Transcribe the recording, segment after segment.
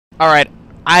Alright,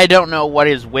 I don't know what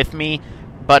is with me,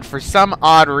 but for some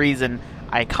odd reason,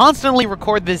 I constantly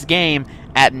record this game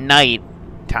at night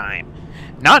time.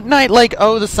 Not night like,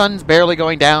 oh, the sun's barely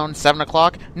going down, 7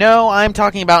 o'clock. No, I'm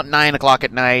talking about 9 o'clock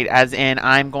at night, as in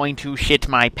I'm going to shit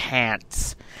my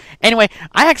pants. Anyway,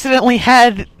 I accidentally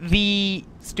had the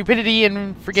stupidity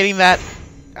in forgetting that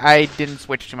I didn't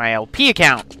switch to my LP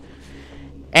account.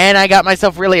 And I got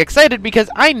myself really excited because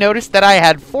I noticed that I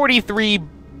had 43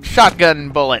 shotgun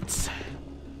bullets.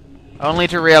 Only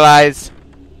to realize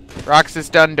Roxas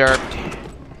done derped,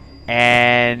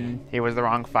 and it was the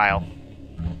wrong file.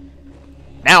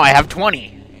 Now I have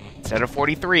 20 instead of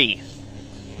 43.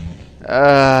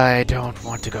 I don't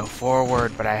want to go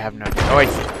forward, but I have no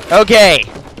choice. Okay.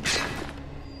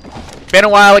 Been a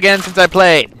while again since I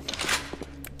played.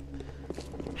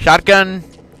 Shotgun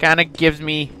kind of gives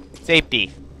me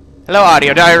safety. Hello,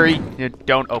 audio diary.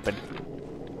 Don't open.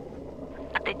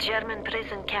 At the German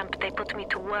prison camp, they put me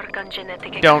to work on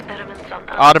genetic Don't. experiments on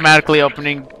Automatically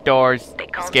opening doors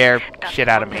scare shit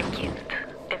out of me.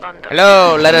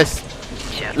 Hello, let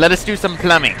us do some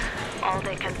plumbing.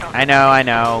 I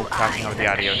know. Talking over the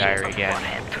audio diary again.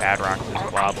 Bad rocks,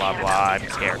 blah blah blah. I'm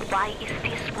scared. Why is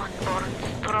this one born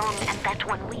strong and that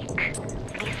one weak?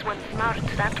 This one smart,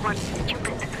 that one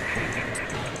stupid.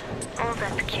 All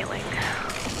that killing.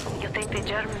 You think the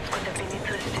Germans would have been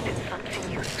interested in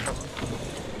something useful?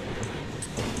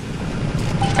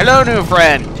 Hello, new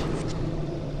friend.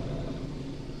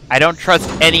 I don't trust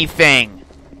anything.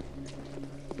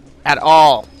 At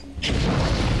all.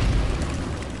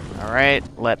 Alright,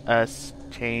 let us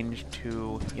change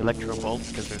to electrovolts,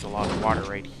 because there's a lot of water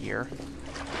right here.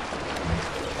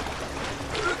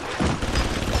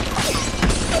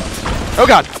 Oh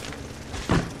god!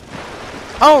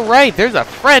 Oh right, there's a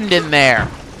friend in there!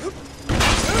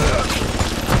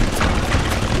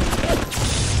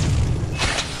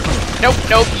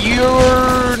 Nope,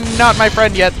 you're not my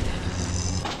friend yet.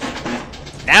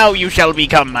 Now you shall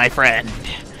become my friend.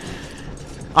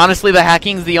 Honestly, the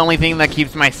hacking's the only thing that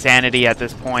keeps my sanity at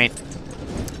this point.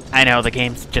 I know, the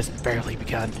game's just barely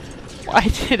begun. Why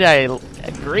did I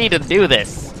agree to do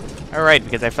this? Alright,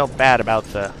 because I felt bad about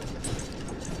the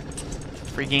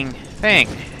freaking thing.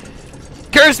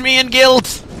 Curse me in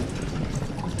guilt!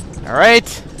 Alright.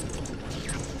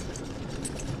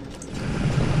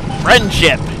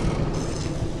 Friendship!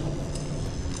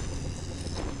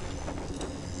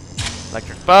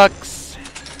 Electric bucks.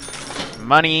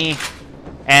 Money.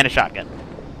 And a shotgun.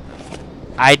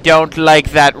 I don't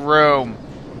like that room.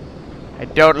 I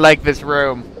don't like this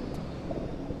room.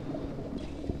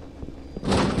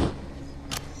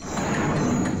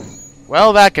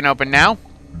 Well, that can open now.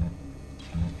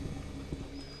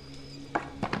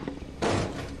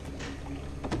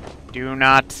 Do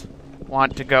not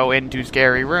want to go into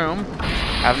scary room.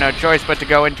 Have no choice but to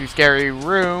go into scary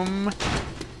room.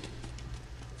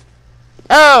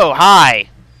 Oh, hi.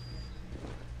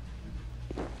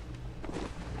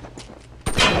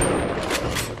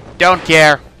 Don't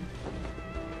care.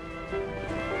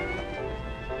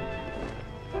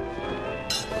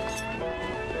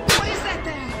 What is that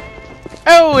there?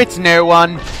 Oh, it's no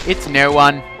one. It's no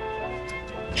one.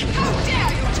 How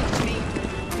dare you touch me?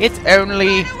 It's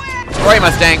only Roy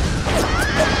Mustang.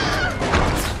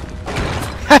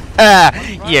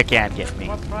 Haha, you can't get me.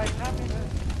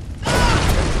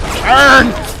 Turn!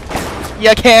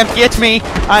 You can't get me.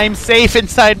 I'm safe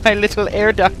inside my little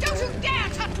air duct. Don't you dare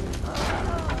touch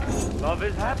me! Love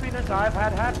is happiness, I've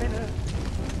had happiness.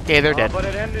 Okay, they're dead. But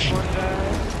it ended one day.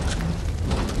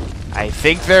 I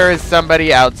think there is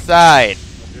somebody outside.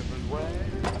 A different way.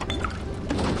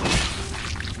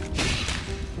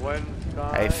 When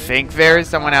I think there is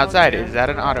someone outside. Is that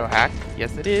an auto hack?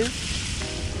 Yes, it is.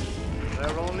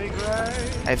 they're only gray.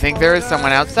 I think there is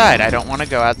someone outside. I don't want to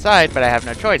go outside, but I have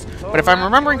no choice. But if I'm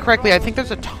remembering correctly, I think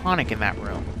there's a tonic in that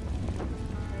room.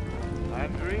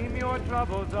 And dream your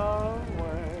troubles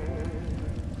away.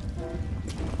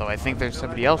 Although I think there's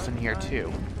somebody else in here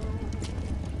too.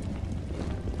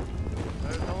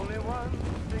 There's only one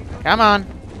thing to Come on.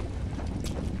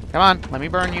 Come on, let me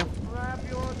burn you. grab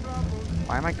your troubles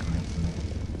Why am I crying?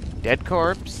 Dead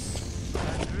corpse.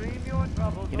 and dream your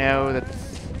troubles You know, that's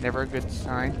never a good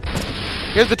sign.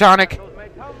 Here's the tonic.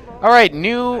 Alright,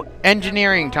 new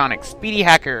engineering tonic. Speedy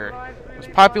Hacker.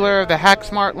 Most popular of the Hack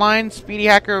Smart line, Speedy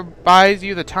Hacker buys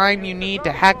you the time you need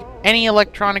to hack any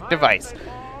electronic device.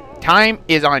 Time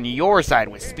is on your side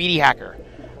with Speedy Hacker.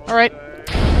 Alright.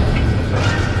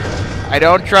 I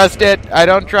don't trust it. I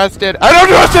don't trust it. I don't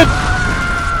trust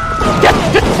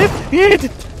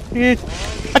it!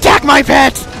 Attack my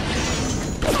pet!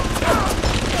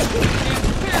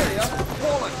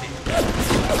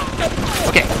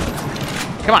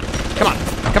 Come on. Come on.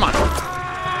 Come on.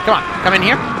 Come on. Come in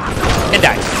here. And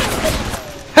die.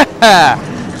 Ha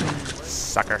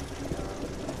Sucker.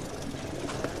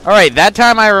 Alright, that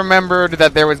time I remembered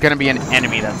that there was going to be an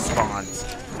enemy that spawns.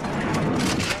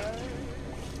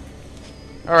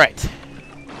 Alright.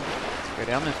 Let's go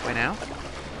down this way now.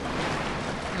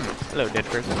 Hello, dead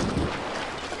person.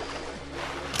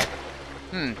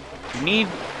 You need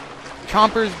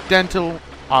Chomper's dental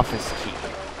office key.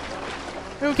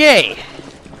 Okay.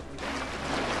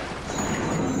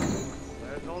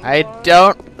 I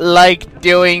don't like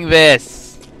doing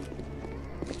this.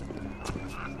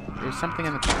 There's something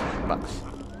in the box.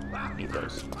 Need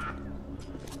those.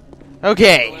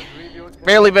 Okay.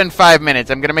 Barely been 5 minutes.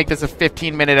 I'm gonna make this a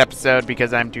 15-minute episode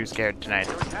because I'm too scared tonight.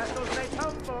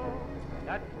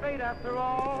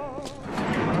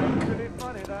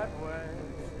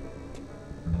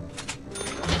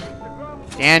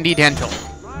 Dandy Dental.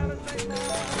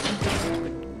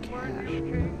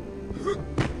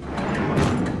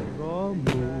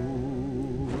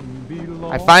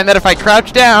 I find that if I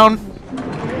crouch down,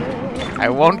 I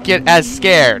won't get as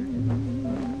scared.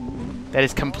 That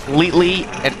is completely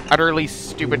and utterly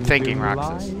stupid thinking,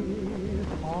 Roxas.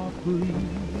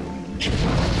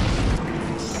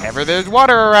 Whenever there's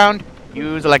water around,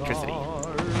 use electricity.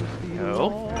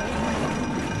 No.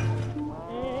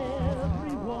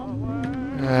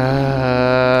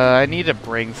 I need to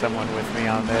bring someone with me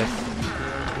on this.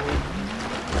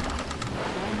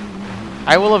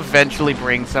 I will eventually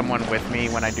bring someone with me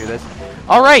when I do this.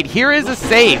 Alright, here is a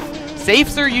safe.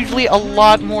 Safes are usually a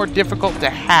lot more difficult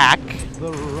to hack.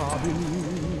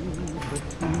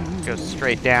 Go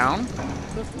straight down.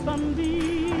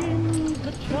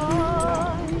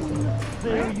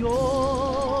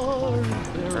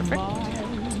 Perfect.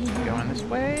 Going this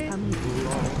way.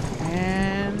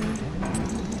 And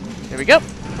there we go.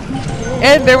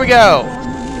 And there we go.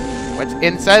 What's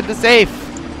inside the safe?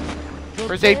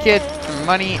 First aid kit, some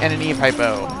money, and an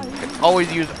E-Hypo. You can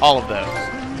always use all of those.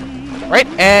 Right,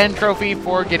 and trophy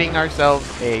for getting ourselves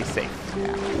a safe.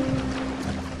 Yeah.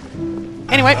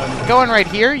 Anyway, going right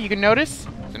here, you can notice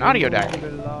it's an audio diary.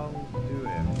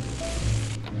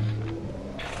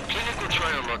 Clinical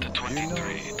trial lot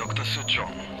 23, Dr.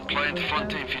 Sujong, client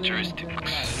Fontaine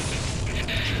Futuristics.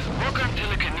 Work on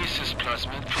telekinesis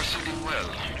plasmid proceeding well.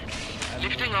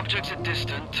 Lifting objects at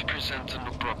distance presents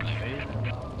no problem.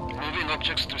 Moving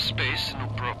objects through space, no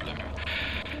problem.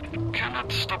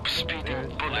 Cannot stop speeding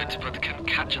bullet, but can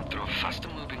catch and throw faster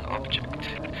moving object.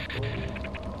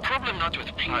 Problem not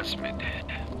with plasmid.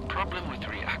 Problem with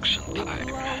reaction time.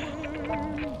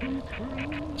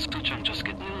 Sujong just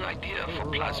get new idea for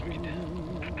plasmid.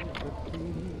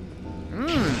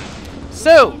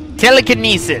 So,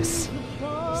 telekinesis.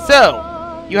 So,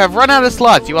 you have run out of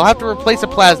slots. You will have to replace a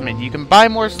plasmid. You can buy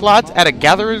more slots at a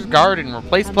gatherer's guard, and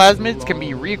replace plasmids can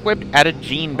be re-equipped at a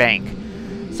gene bank.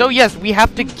 So yes, we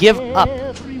have to give up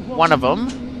one of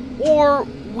them, or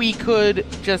we could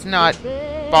just not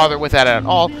bother with that at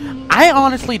all. I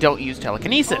honestly don't use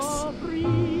telekinesis.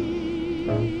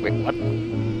 Wait, what?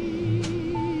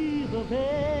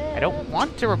 I don't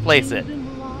want to replace it.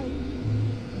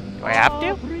 Do I have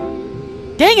to?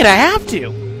 Dang it, I have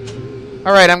to!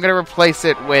 Alright, I'm gonna replace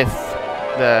it with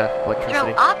the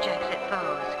electricity. Throw objects at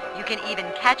foes. You can even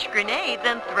catch grenades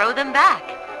and throw them back.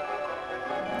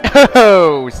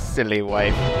 Oh, silly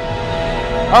wife.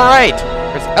 Alright,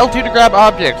 press L2 to grab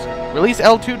objects. Release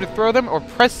L2 to throw them, or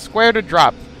press square to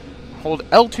drop. Hold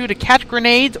L2 to catch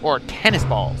grenades or tennis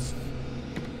balls.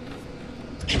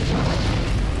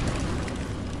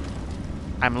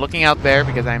 I'm looking out there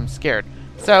because I'm scared.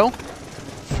 So,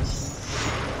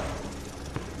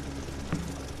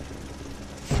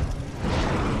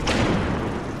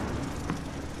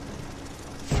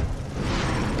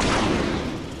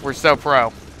 we're so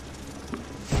pro.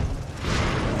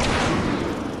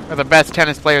 We're the best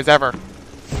tennis players ever.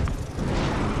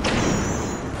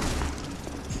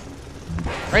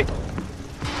 Right?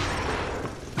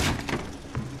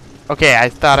 Okay, I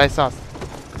thought I saw...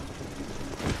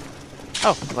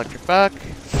 Oh, electric buck.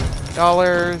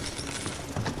 Dollars.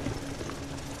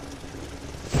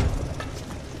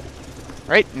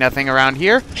 Right, nothing around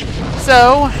here.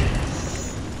 So,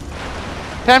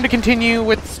 time to continue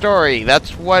with the story.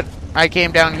 That's what I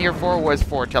came down here for, was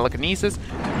for telekinesis.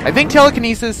 I think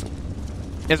telekinesis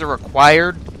is a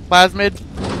required plasmid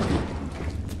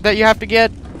that you have to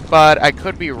get, but I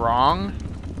could be wrong.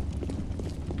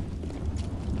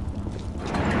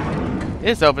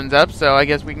 This opens up, so I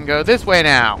guess we can go this way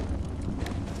now.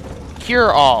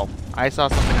 Cure all. I saw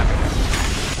something under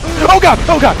there. Oh god!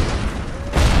 Oh god!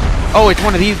 Oh, it's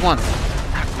one of these ones.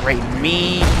 Ah, great.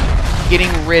 Me getting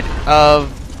rid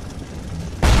of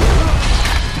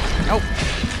Oh.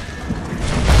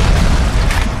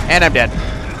 And I'm dead.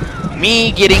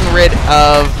 Me getting rid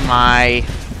of my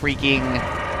freaking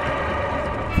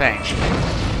thing.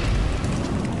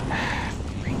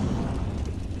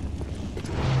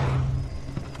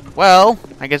 Well,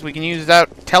 I guess we can use out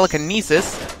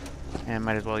telekinesis. And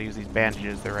might as well use these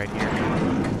bandages. They're right here.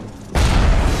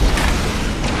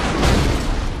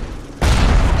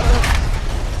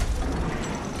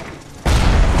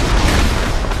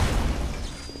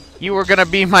 You were gonna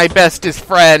be my bestest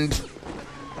friend.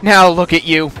 Now look at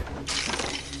you.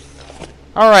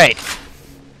 Alright.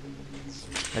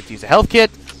 Let's use a health kit.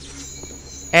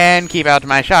 And keep out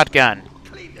my shotgun.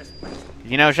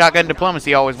 You know, shotgun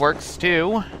diplomacy always works,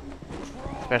 too.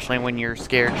 Especially when you're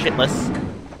scared shitless.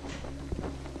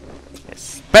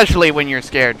 Especially when you're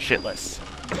scared shitless.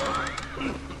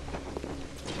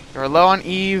 You're low on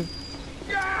Eve.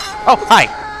 Oh, hi.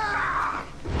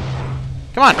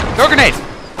 Come on, throw grenades.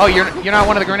 Oh, you're not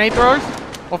one of the grenade throwers?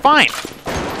 Well, fine.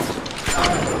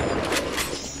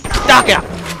 Daka!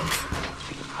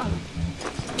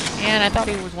 Man, I thought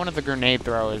he was one of the grenade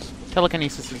throwers.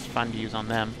 Telekinesis is fun to use on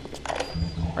them.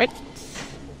 Right?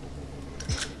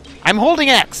 I'm holding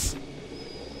X!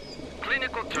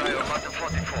 Clinical trial Matter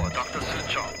 44, Dr.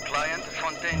 Suchong, client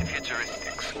Fontaine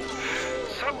Futuristics.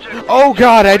 Subject... Oh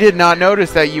god, I did not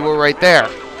notice that you were right there.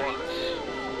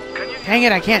 Dang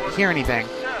it, I can't hear anything.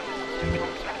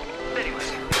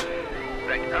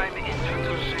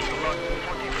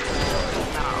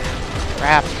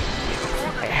 Crap.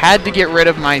 I had to get rid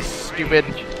of my stupid...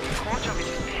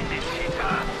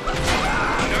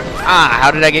 Ah,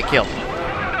 how did I get killed?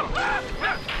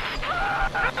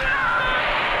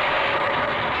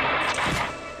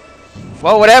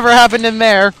 Well, whatever happened in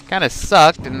there kind of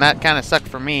sucked, and that kind of sucked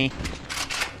for me.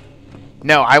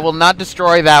 No, I will not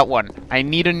destroy that one. I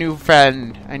need a new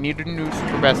friend. I need a new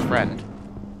super best friend.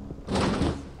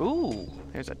 Ooh,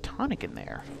 there's a tonic in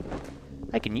there.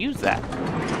 I can use that.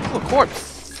 Ooh, a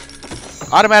corpse.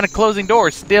 Automatic closing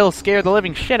doors still scare the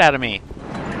living shit out of me.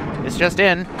 It's just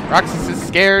in. Roxas is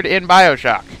scared in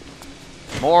BioShock.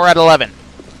 More at 11.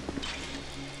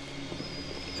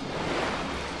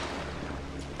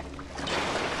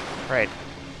 Right.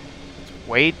 Let's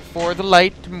wait for the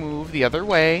light to move the other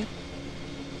way.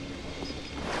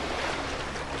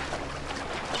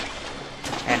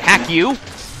 And hack you.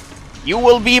 You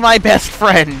will be my best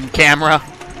friend, camera.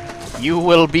 You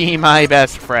will be my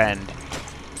best friend.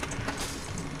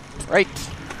 Right.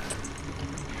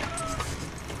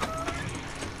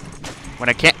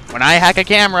 When I hack a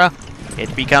camera,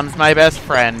 it becomes my best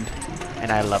friend,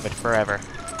 and I love it forever.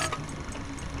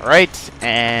 Alright,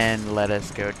 and let us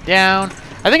go down.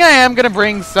 I think I am gonna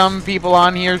bring some people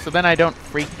on here, so then I don't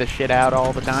freak the shit out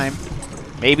all the time.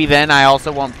 Maybe then I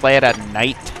also won't play it at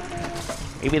night.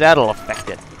 Maybe that'll affect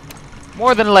it.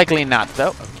 More than likely not,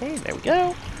 though. Okay, there we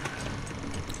go.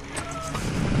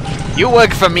 You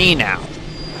work for me now.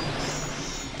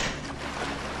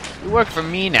 You work for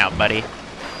me now, buddy.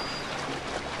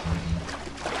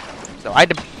 So I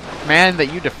demand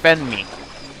that you defend me.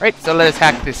 Right, so let us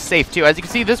hack this safe, too. As you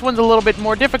can see, this one's a little bit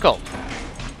more difficult.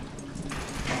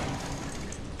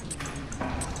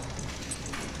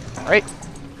 Right.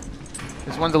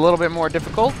 This one's a little bit more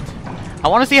difficult. I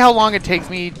want to see how long it takes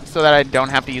me so that I don't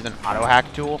have to use an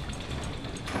auto-hack tool.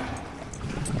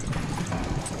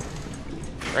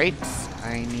 Right.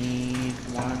 I need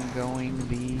one going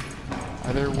the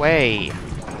other way.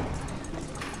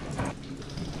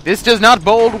 This does not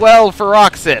bode well for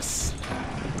Roxas.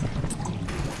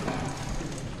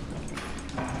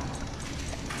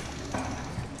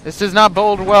 This does not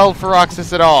bode well for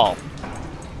Roxas at all.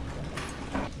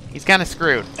 He's kind of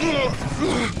screwed.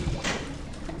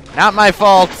 Not my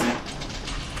fault.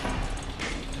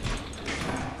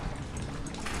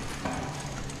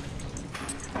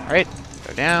 Alright,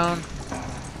 go down.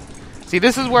 See,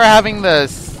 this is where having the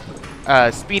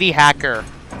speedy hacker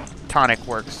tonic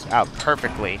works out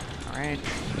perfectly. Alright.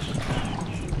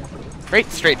 Great,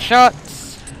 straight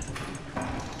shots.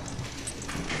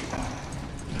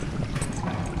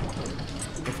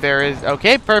 If there is...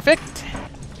 Okay, perfect.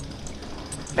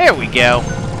 There we go.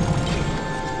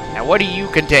 Now, what do you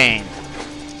contain?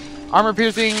 Armor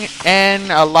piercing and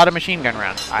a lot of machine gun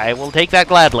rounds. I will take that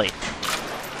gladly.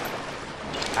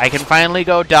 I can finally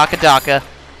go Daka Daka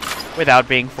without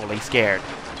being fully scared.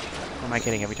 Who am I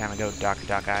kidding? Every time I go Daka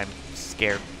Daka, I'm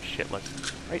scared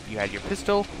shitless. Right, you had your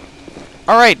pistol.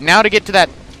 Alright, now to get to that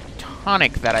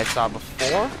tonic that I saw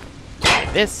before.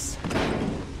 Like this.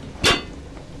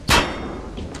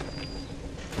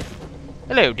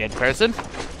 Hello, dead person.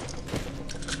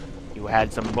 You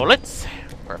had some bullets.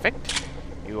 Perfect.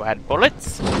 You had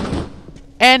bullets.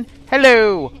 And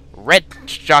hello,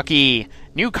 Wrench Jockey.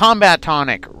 New combat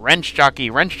tonic, Wrench Jockey.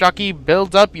 Wrench Jockey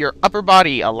builds up your upper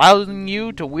body, allowing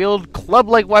you to wield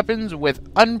club-like weapons with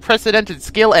unprecedented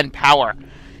skill and power.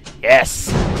 Yes.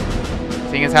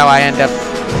 Seeing as how I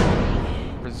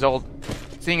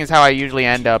usually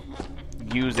end up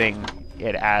using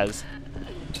it as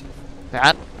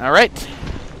that. Alright.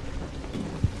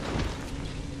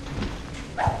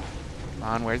 Come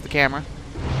on, where's the camera?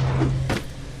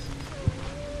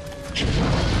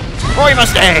 Roy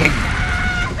Mustang!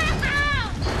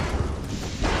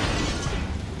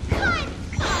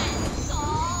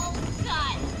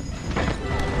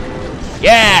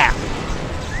 Yeah!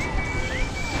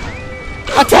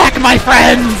 Attack my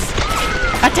friends!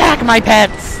 Attack my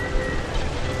pets!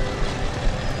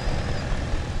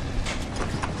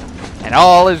 And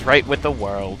all is right with the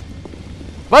world.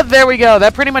 But there we go.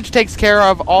 That pretty much takes care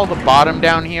of all the bottom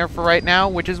down here for right now,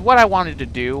 which is what I wanted to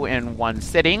do in one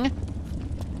sitting.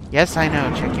 Yes, I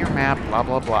know. Check your map, blah,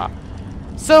 blah, blah.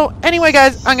 So, anyway,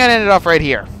 guys, I'm going to end it off right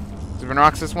here. This has been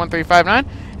Roxas1359.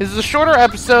 This is a shorter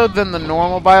episode than the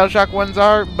normal BioShock ones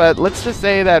are, but let's just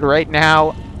say that right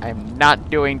now, I'm not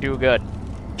doing too good.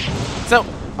 So,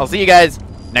 I'll see you guys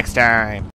next time.